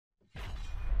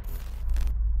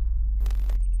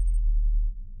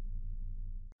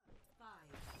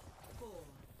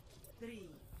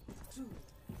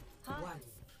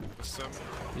Sim.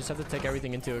 You just have to take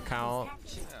everything into account.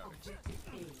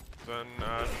 Then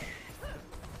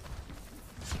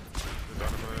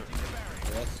Dynamite.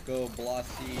 Let's go,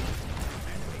 Blossy.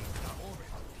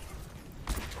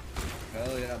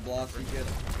 Hell yeah, Blossy, get it.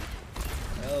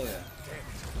 Hell yeah.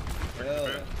 Hell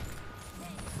yeah.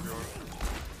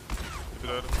 If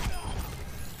you're dead.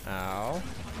 Ow.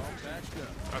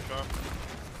 That's up.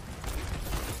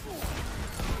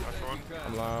 That's one.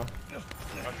 I'm low. That's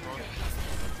one.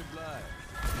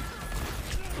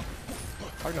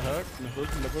 Hard to hook. In the hook,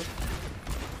 in the hook.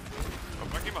 I'm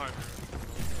flanking behind.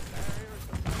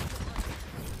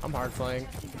 I'm hard flank.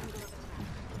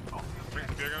 Bring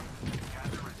the again.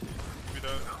 Be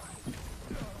dead.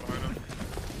 Behind him.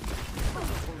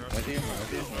 With you.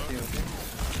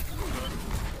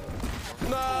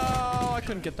 No, I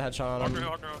couldn't get the headshot on him.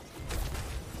 Hawk now.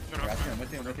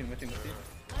 With him.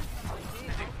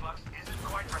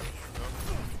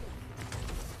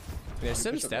 Yeah,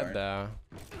 Sim's dead though.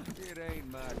 It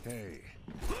ain't my day.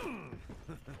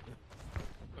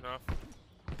 Enough.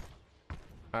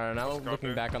 Alright, now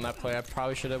looking back on that play, I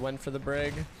probably should have went for the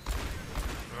brig. No,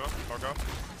 hawk up.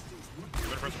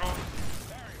 Better press roll.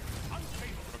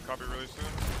 I'll copy really soon.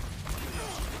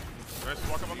 Nice,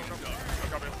 walk up. I'll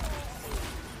copy him.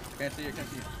 Can't see you. You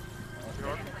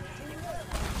hawk.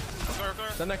 Up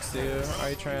there. The next dude, are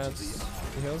you trans?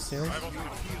 Heals. Eyeball.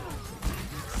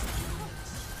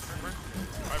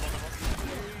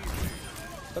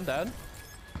 I'm dead.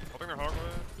 I think they're hog.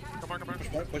 Come on.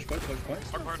 Push. Hog behind.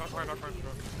 Come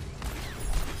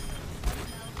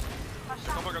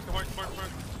on, guys. Come on.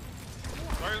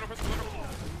 Right, no press.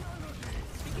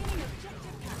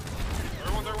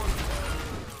 Everyone.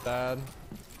 Dead.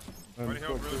 Ready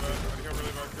heal really bad.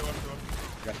 Kill up.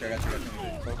 Got you.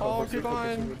 Oh, keep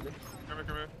on.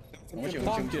 Come here.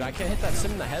 Fuck, dude, I can't hit that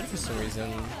Sim in the head for some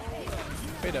reason.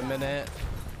 Wait a minute.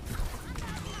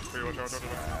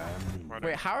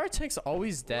 Wait, how are tanks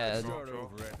always dead?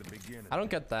 I don't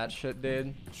get that shit,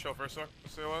 dude. Chill for a sec.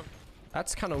 Stay alive.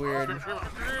 That's kind of weird.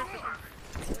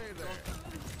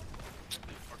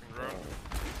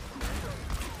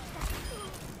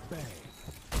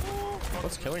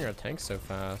 What's killing our tanks so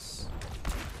fast?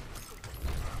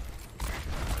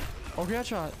 Oh, good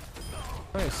shot.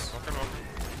 Nice. Walk in.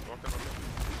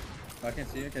 I can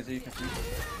see you. They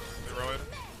rallied.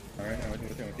 Alright, I'm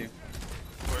with you.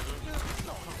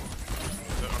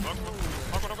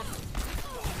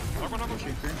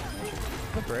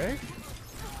 The break?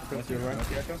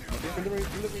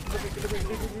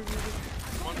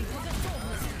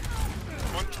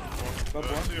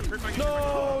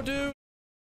 No, dude.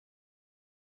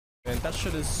 Man, that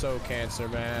shit is so cancer,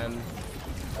 man.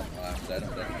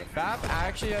 Bap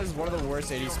actually has one of the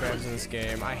worst 80 spams in this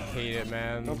game. I hate it,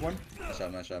 man. Nice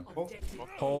shot.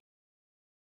 Oh.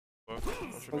 Oh,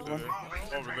 we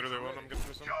literally won. I'm getting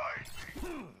this one.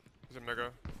 He's a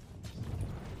mega.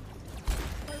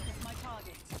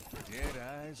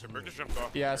 Just jumped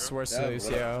off. Yes, worse than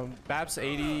Lucio. Bap's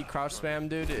 80 crouch spam,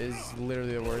 dude, is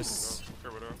literally the worst.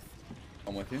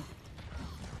 I'm with you.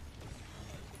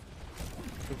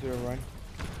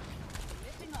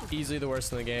 Easily the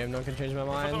worst in the game. No one can change my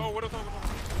mind.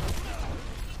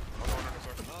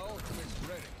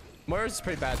 Moira's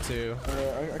pretty bad too.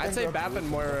 I'd say Bap and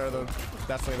Moira are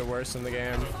definitely the worst in the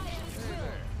game.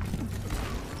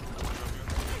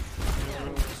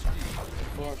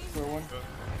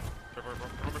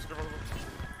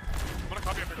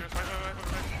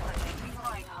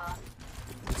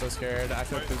 I'm so scared. I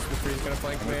feel like this McCree's gonna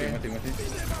flank me.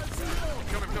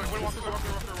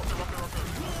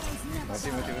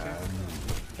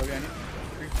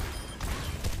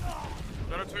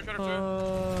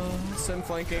 Sim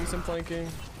flanking.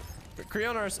 McCree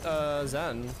on our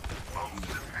Zen.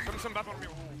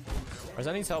 Our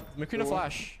Zen needs help. McCree to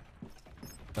flash.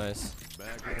 Nice.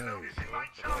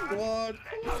 What?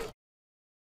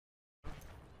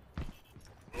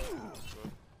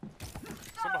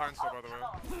 Some behind still, by the way.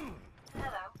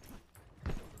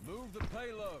 Move the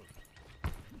payload.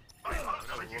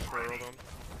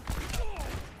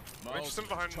 Wait, just some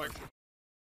behind, like.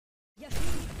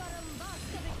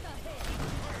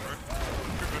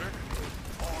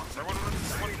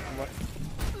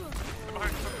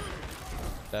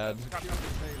 Dead.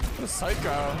 What a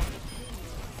psycho.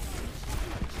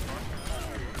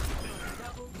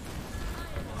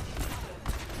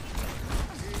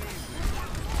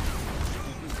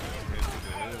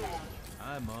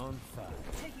 I'm on fire.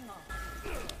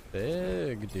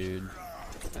 Big dude.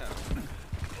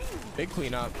 Big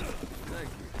cleanup. Thank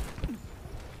you.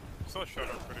 Saw a shot,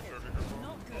 I'm pretty sure.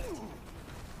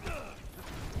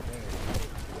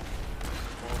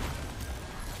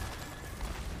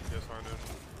 Yes. find it.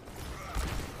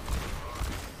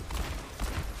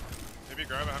 Maybe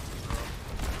grab it.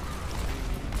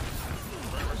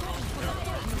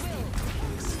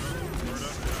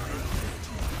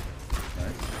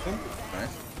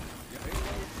 Nice.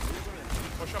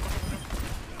 Push up.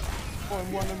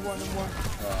 One.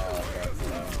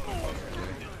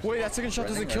 Wait, that second shot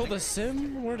doesn't kill the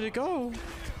sim? Where did it go?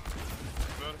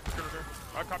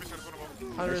 I copy Sim's one of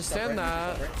them. I understand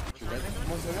that.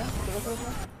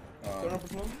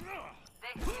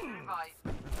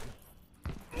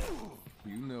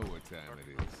 You know what time it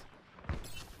is.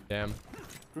 Damn.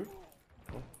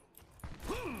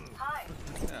 Hi.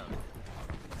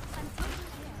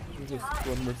 Just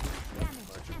one mercy.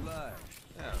 Much obliged.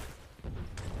 Yeah.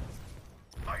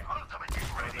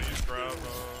 They use grab,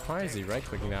 Why is he right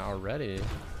clicking that already?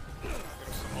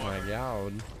 Oh my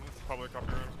god. probably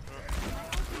copy rounds.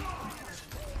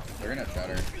 They're gonna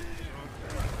shatter.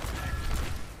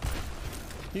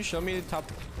 Can you show me the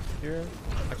top here?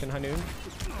 I can high noon.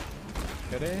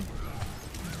 Good eh?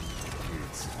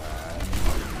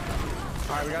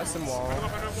 Alright, we got some wall.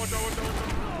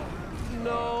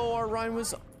 No, our Ryan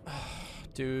was.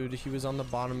 Dude, he was on the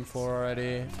bottom floor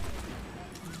already.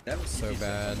 That was So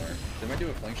bad. They might do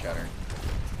a flank shatter.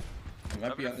 It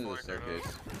might be under the staircase.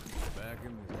 Back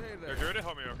in the day You're here to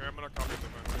help me, okay? I'm gonna copy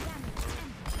them.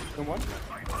 Come on.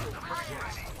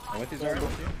 And what these are?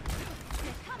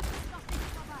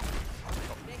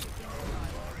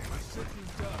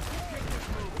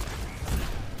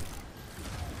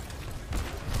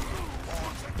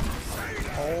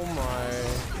 Oh my.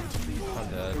 I'm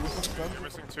dead. You're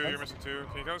missing two.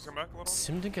 Can you guys come back a little?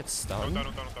 Sim didn't get Don't stunned? die.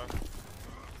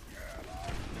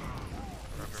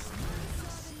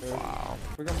 Wow.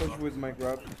 We can push with my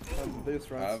grab. And they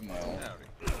just I run. have my ult.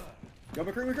 Go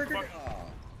McCree.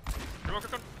 Come on,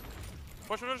 come on.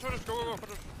 Push it. Go. Push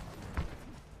it.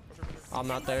 I'm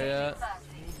not there yet.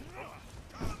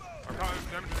 I'm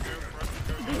damaging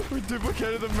you. We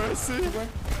duplicated the mercy. Damaging.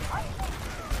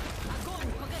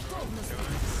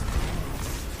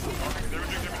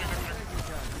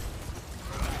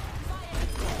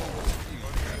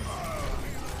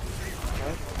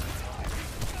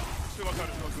 Two left side.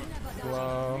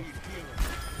 Wow.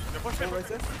 Yeah, push it. Right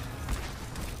there.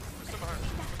 Still behind.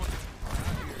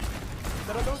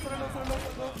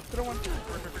 Throw one.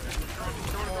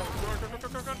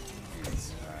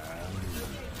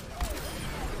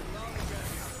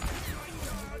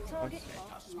 Go.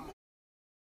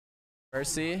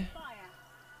 Mercy.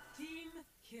 Team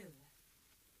kill.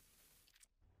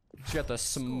 She got the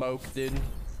smoke, dude.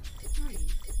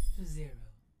 3-0.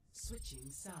 Switching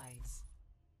sides.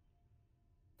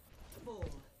 4,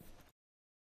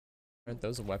 Aren't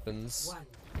those weapons? 1.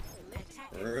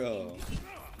 Attack. For real.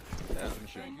 That's some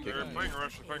shit. They're playing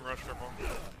rush, careful.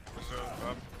 There's a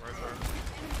up right there.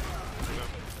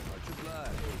 much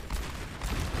obliged.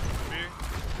 Me.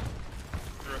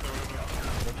 You're right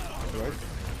there. Right.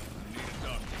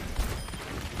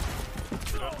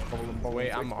 Oh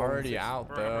wait, I'm already out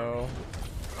though.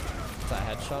 Is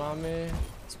that headshot on me?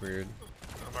 It's weird.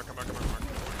 Come back.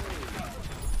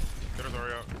 Get her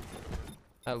already out.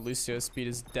 That Lucio speed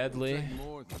is deadly. Take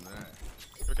more than that.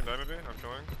 We can die maybe? I'm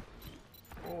killing.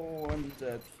 Oh, I'm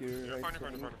dead here. You're fine.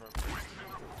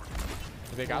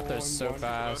 They got there so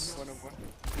fast. One.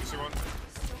 You see one?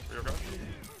 Are you okay?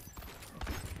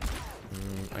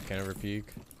 I can't ever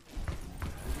peek.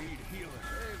 Need healing.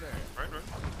 Hey there. Right.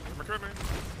 McCree, man.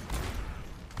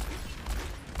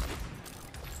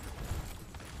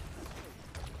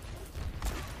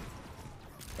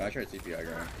 I tried CPI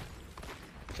going.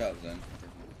 Shot was in.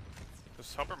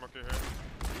 Just help her monkey here.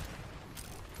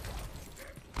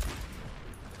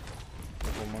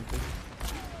 Double monkey.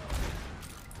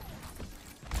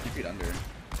 2 feet under.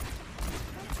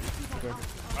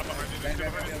 I'm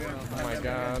behind you. Oh my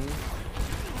god.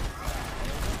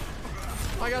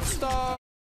 I got stuck.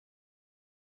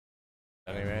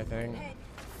 Anyway, I think.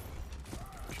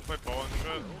 We should play ball and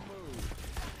shit.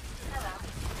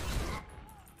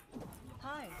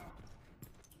 Hi.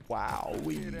 Wow,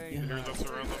 Here's us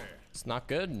around them. it's not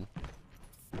good.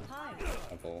 Hi.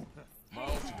 Couple. My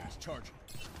ultimate's charging.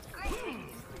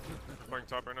 Playing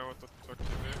top right now with the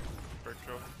TV. Break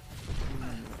chill.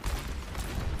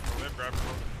 Oh, they've grabbed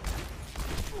him.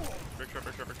 Big shot.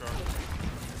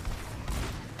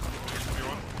 You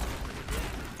want?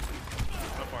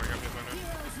 Not far, you got the defender.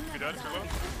 You dead? You're low?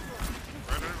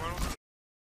 Right, one.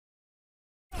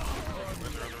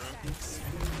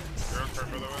 You're on card,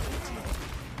 by the way.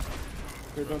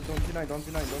 Okay, don't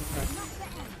deny.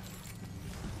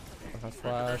 I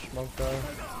flash, Monko.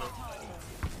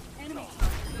 Enemy.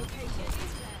 Location.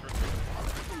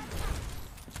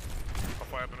 I'll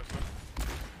fly up in a second.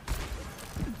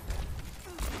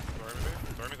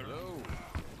 Sorry me. Hello.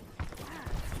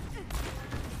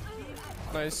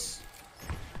 Nice. See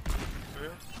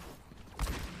here?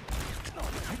 I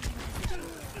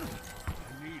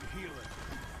need healing.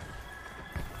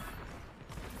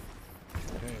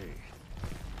 Hey.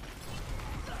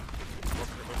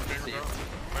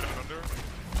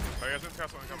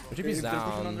 Would you be If they're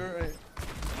pushing down? under, okay,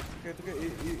 it's okay.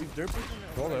 If they're pushing,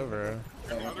 Roll over.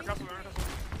 Another castle,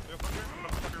 Yeah, fuck here. I'm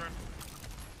not fucking around.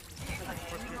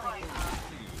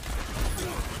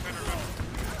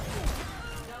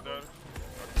 Dead.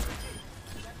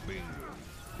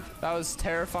 That was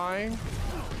terrifying.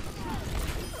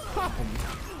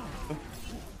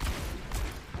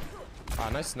 Ah,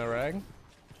 nice snow rag.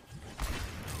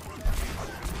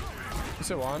 You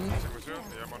said one? Yeah,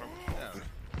 I'm on him.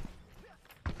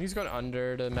 He's going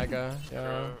under the mega.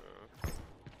 Yeah.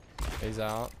 He's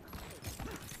out.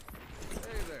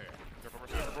 Hey there.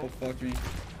 Oh fuck me.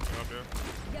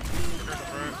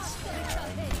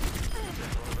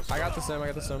 I got the sim. I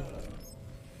got the sim.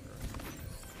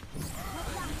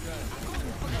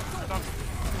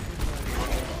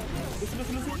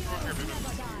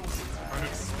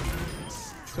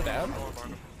 Good dad.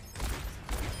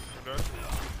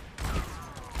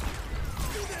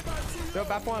 Yo,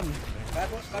 bap one. Bad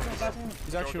one.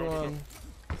 He's actually one.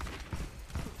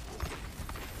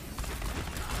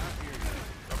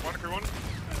 One.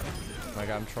 Oh my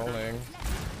god, I'm trolling.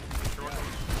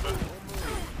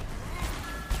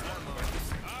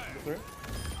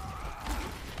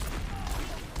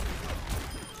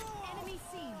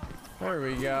 There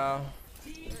we go.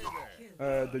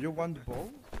 do you want the ball?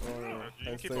 Or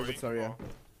You I keep say going, it's area?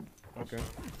 Okay.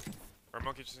 Our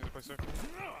monkey just needs to play safe.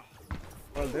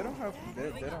 Well, they don't have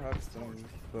stones,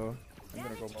 so I'm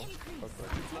gonna go ball. Fuck that.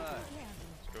 Let's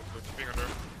go. Keep being under.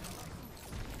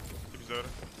 Keep dead.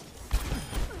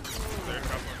 There,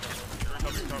 top.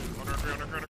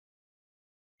 Under.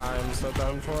 I'm so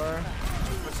done for.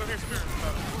 Let's go here,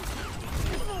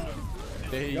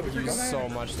 They used so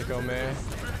much to go May.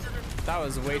 That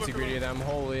was way too greedy of them.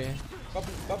 Holy. Bop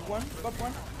one.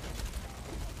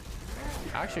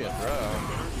 Actually, a throw.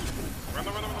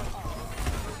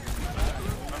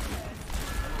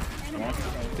 Run.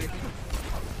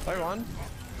 31.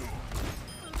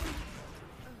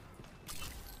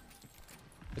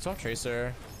 It's off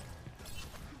Tracer.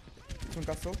 It's on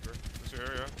castle. This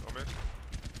here, yeah. I'm in.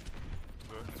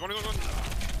 He's one.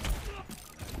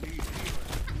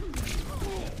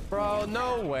 Bro,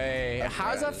 no way.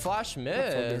 How's that flash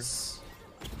miss?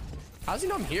 How's he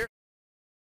know I'm here?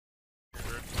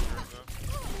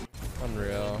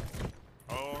 Unreal.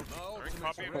 Oh, are you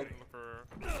copying for... Are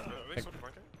they switching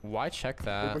flanking? Why check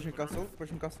They're that? pushing castle. One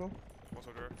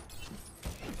soldier.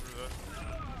 Through that.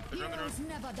 They're Heroes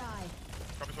never die.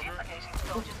 Copy soldier.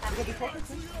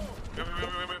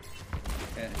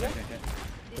 Wait. Okay.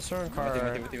 The certain With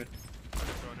car. you.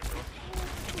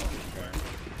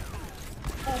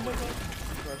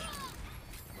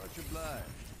 Much obliged.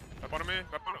 Back on me.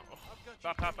 Oh.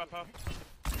 Bap.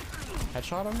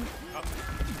 Headshot him?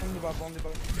 Only bop. Come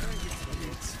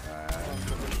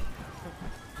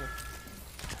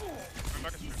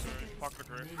back and shoot, sorry. Pocket the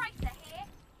crate.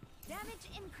 Damage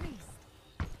increased.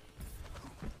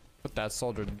 Put that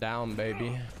soldier down,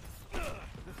 baby. Crate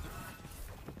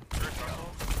castle.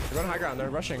 They're going high ground. They're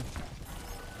rushing.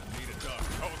 Need a dog.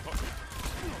 Oh.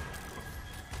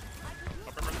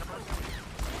 Upper.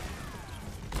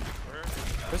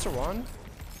 Tracer one.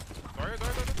 Sorry.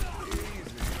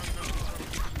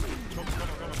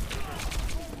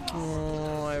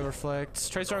 Oh, I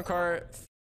reflect. Tracer on cart.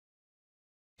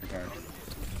 Yeah,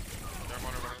 I'm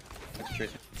on her. That's straight.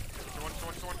 One.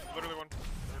 Literally one.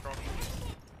 There you go.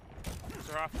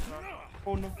 Half.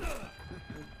 Oh no.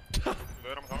 Dead,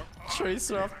 I'm hog.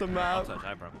 Tracer off the map. No,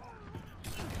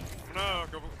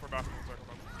 go for back.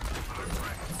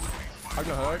 Hog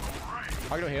no hook.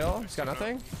 Hog no heal. He's got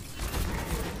nothing.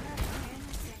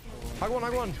 Hog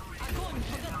one.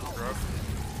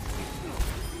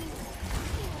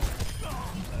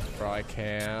 Bro, I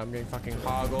can't. I'm getting fucking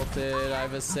hog ulted. I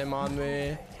have a sim on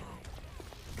me.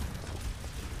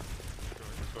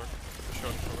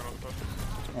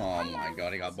 Oh my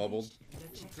god, he got bubbled.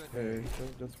 Hey,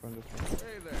 that's fine. Hey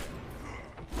there.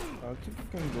 I think you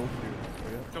can go here.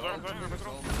 So yeah.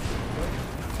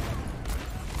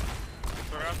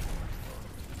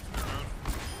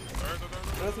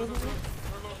 Kills our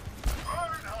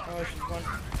Oh, she's one.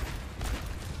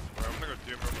 I'm gonna go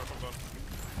deep real quick, I'm done.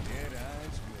 Get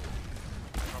eyes good.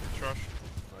 I'm trash.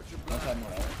 Much Don't obliged. have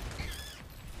more health.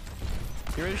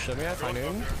 You ready to show me at high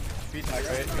noon? Wait,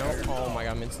 no. Oh my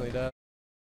god, I'm instantly dead.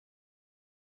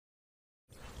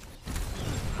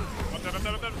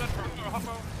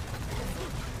 combo.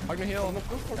 Hug me heal.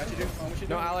 How'd you do? How much you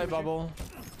No doing? ally bubble.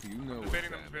 You know what's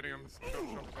Debating them, happening. debating them.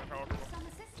 Show powerful. Some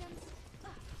assistance.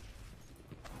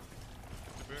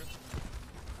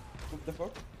 What the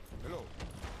fuck? Hello.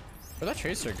 Where'd that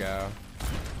tracer go?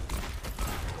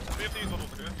 We have to use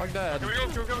levels again. Hug dead. Can we go?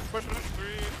 Push, push. 3, 2.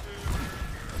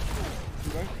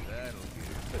 You guys? That'll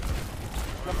get it.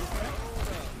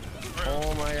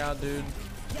 Oh my god, dude.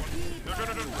 No.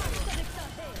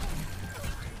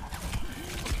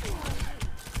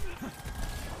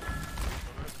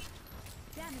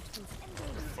 Damage boost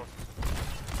engaged.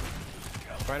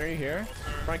 Brian, are you here?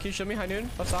 Brian, can you show me high noon?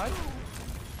 Left side?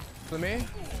 With me?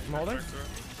 I'm holding.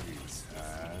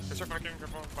 Yes, sir, flanking.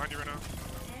 Careful. Behind you right now.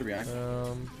 Should be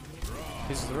on.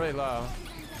 He's really low.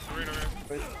 Three, no,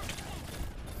 yeah.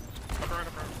 Up around.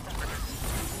 I'm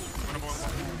gonna blow him.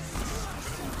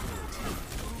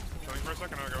 Killing for a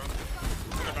second, I'll go in.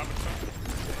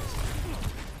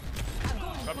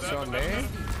 Up So on me?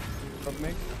 Stop me.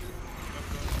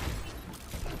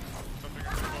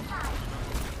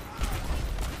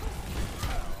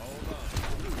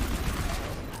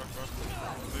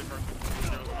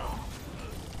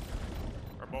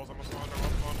 Our ball's almost on, our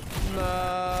ball's on. No.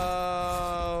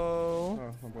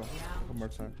 Oh, my bad. One more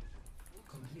time.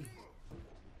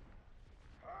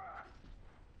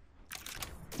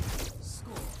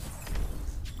 Score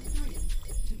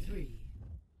 3-3.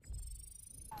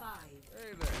 5,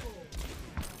 Hey there. 4,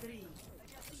 3,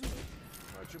 2,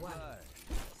 Much 1. obliged.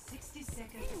 60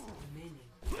 seconds remaining.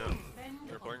 Yeah, Defend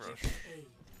they're playing rush. objective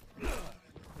A.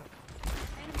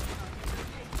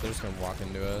 They're just gonna walk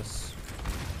into us.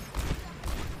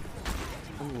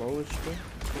 I'm low HP.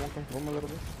 Someone come from a little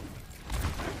bit.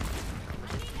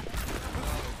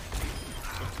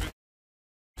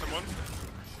 Someone?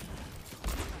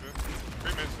 Good.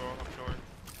 3 minutes though, I'm chilling.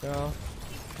 Yeah.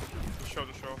 Just show.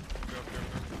 Yeah.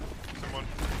 Someone.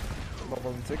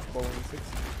 Bubble in 6, bubble in 6.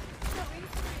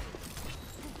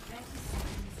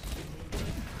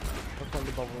 What's on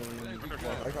the bubble in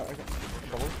I got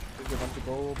bubble. Is they want to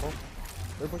go above?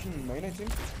 They're pushing main, I think.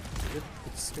 Good.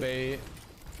 It's bait.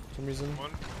 For some reason.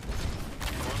 One.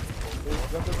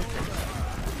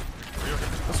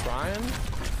 That's Ryan.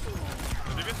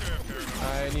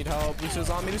 I need help. Lucia's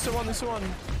on me. Lucia 1, Lucia 1.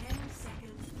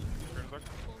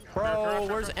 Bro,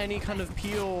 where's any kind of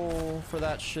peel for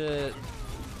that shit?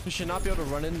 You should not be able to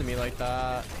run into me like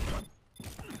that.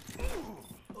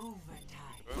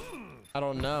 I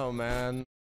don't know, man.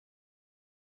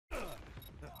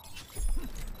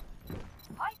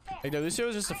 Like, no, Lucio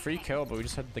was just a free kill, but we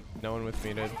just had like no one with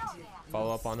me to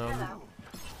follow up on him.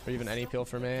 Or even any peel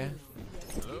for me.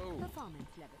 Hello.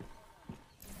 Performance level.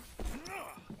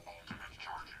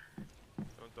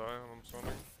 Don't die, I'm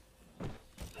stunning.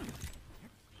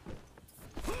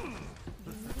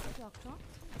 You need a doctor?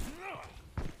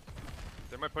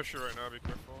 They might push you right now, be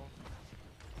careful.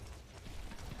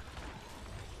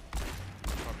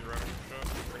 Copy running shit.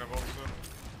 We're gonna have ult soon.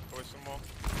 Always some wall.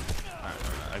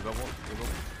 I got one.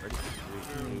 Ready?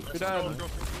 Good dad. Let's go.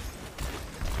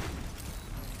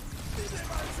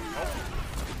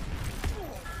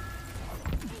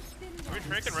 Are we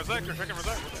shrinking Rezek? You're shrinking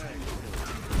Rezek.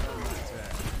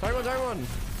 Target one.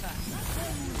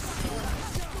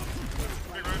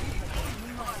 Big right.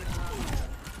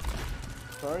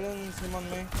 Guardians, him on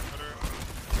me.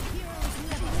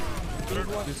 Dude,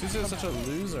 Lucio is such a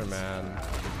loser, man.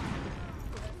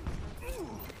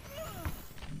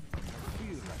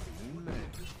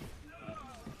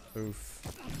 Oof.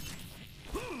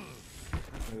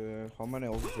 How many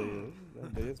ults they use?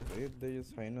 They use Blade, they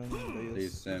use Hainan, They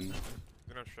use Sim.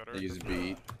 They're gonna shatter. They use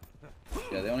Beat.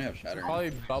 Yeah, they only have Shatter.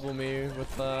 Probably bubble me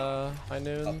with high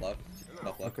noon. Top left.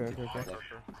 Top left. Okay. Top left.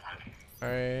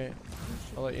 Alright.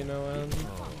 I'll let you know when.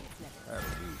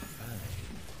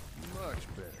 Much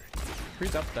better.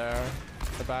 Creed's up there.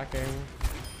 The backing.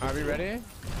 Are we ready?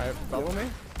 Alright, bubble me.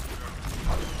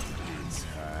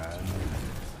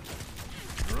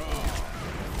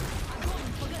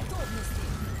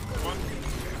 One.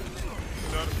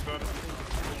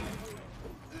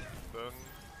 Done.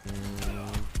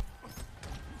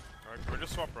 Alright, can we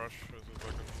just swap rush? This is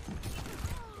fucking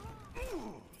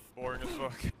boring as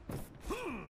fuck.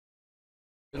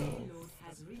 I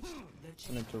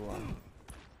need to run.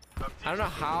 I don't know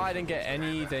how I didn't get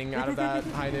anything out of that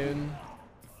high noon.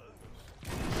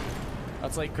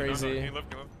 That's like crazy. Can you live?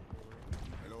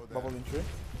 Hello there. Bubble in 3.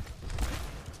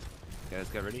 Guys,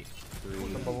 get ready.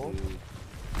 The bubble.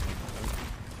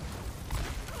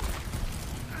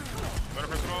 Better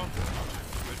personal.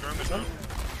 They drone. Push them.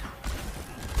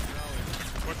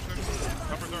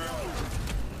 Uppers are out.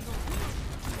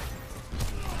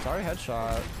 Sorry,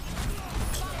 headshot.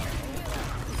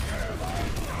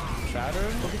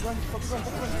 Shattered?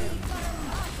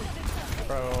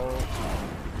 Bro.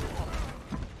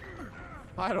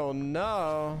 I don't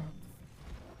know.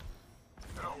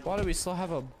 Why do we still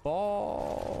have a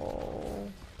ball?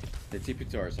 They TP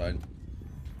to our side.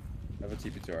 I have a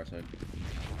TP to our side.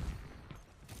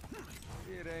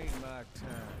 It ain't my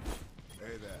time.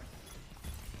 Hey there.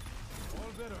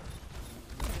 All better.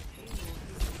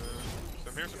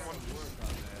 Some here, someone.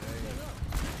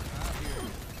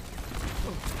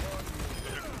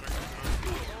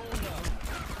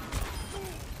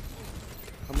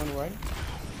 Come on, right?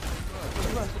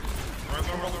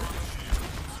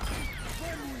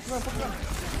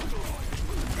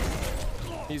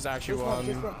 He's actually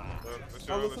one.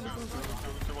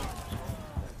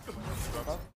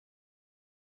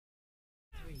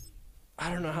 I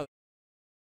don't know how.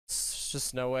 It's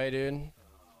just no way, dude.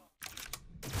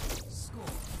 Score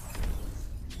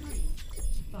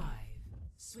 3-5.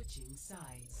 Switching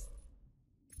sides.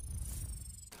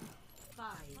 5,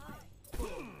 4,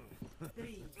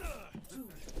 3, 2,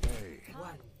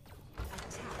 1.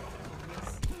 Attack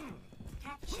commencing.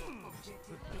 Capture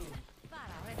objective A.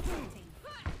 Farah reporting.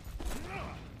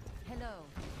 Hello.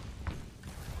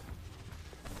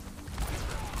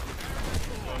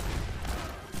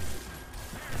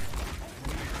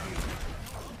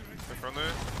 They're friendly.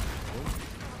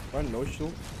 One, no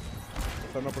shield.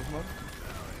 Turn up personal. 2-1.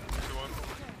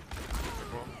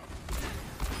 Careful.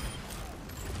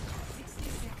 60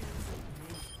 seconds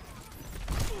remaining.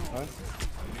 Nice.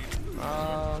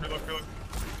 Reload, reload.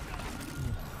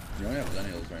 You only have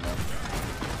Zennials right now.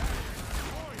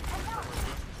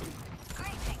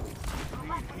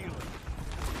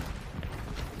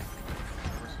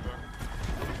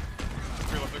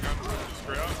 Reload the gun.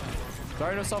 Spray out.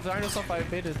 Dying yourself, I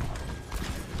baited.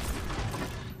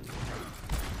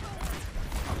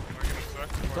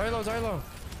 Zylo.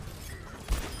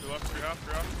 Two left, 3 half,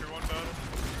 2-1 down.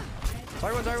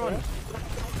 Die one.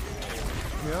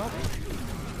 Yeah.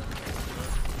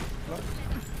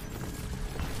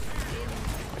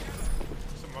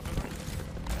 Some muffin.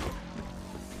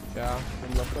 Yeah.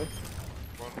 On left side.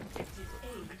 One.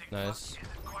 Nice.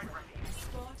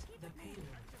 Spot the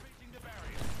payload.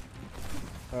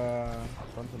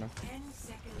 Run for now. 10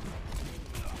 seconds.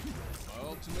 My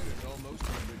ultimate is almost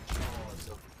under charge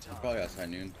of You probably got side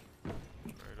noon.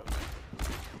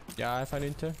 Yeah, if I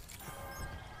need to.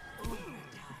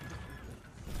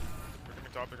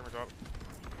 They're coming top.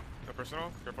 No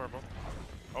personal. Careful, both.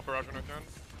 I'll barrage when I can.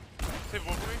 Save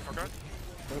wolf for me, okay?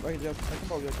 I can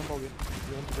ball you. You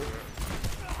want to go?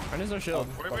 I need no shield.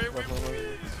 Wait.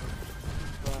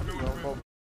 Ball.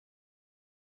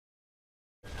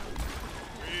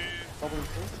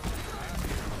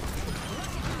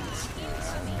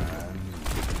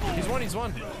 He's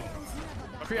one.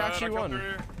 Cree actually won.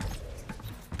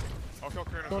 I'll kill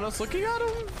Cree. No one else looking at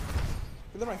him?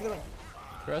 Kill the rank.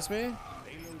 Trust me?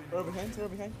 Throw behind. I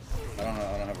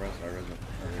don't have res. I res it.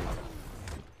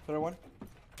 Throw one.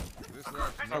 this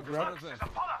life. Grab.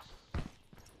 I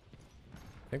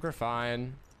think we're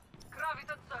fine.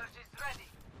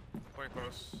 Playing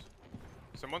close.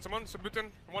 Someone, Sabutin.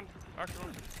 One. Actual.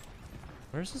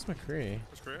 Where's this McCree?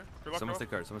 Where's Cree? Someone stick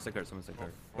card.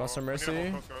 Lost some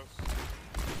mercy.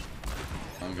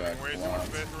 One guy. Way too One. much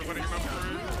space. We're letting him up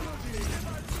Cree.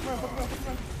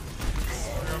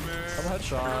 Double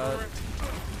headshot.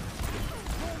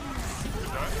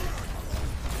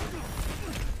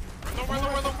 Run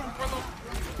low.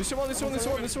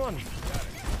 This one.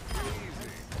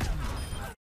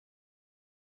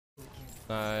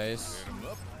 Nice.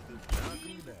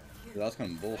 Dude, that's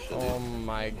kind of bullshit. Oh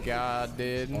my god,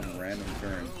 dude. On random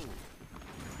turn.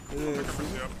 Yeah,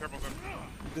 careful then.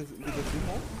 Did they see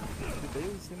more? Did they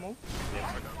see more? I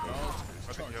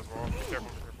think he has wall. Be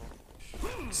careful.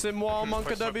 Sim wall, Monka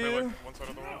Play W. like one side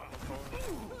of the wall.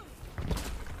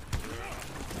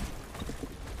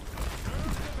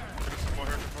 Get some more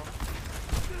here, careful.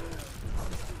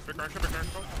 Big rank,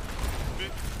 careful.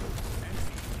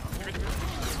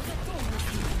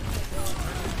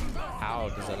 How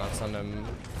does that not send him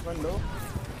One low.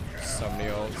 so many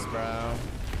ults, bro?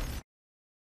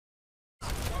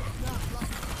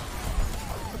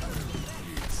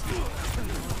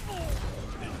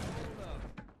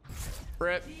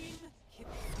 Rip.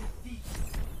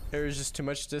 There was just too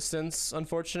much distance,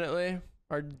 unfortunately.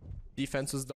 Our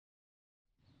defense was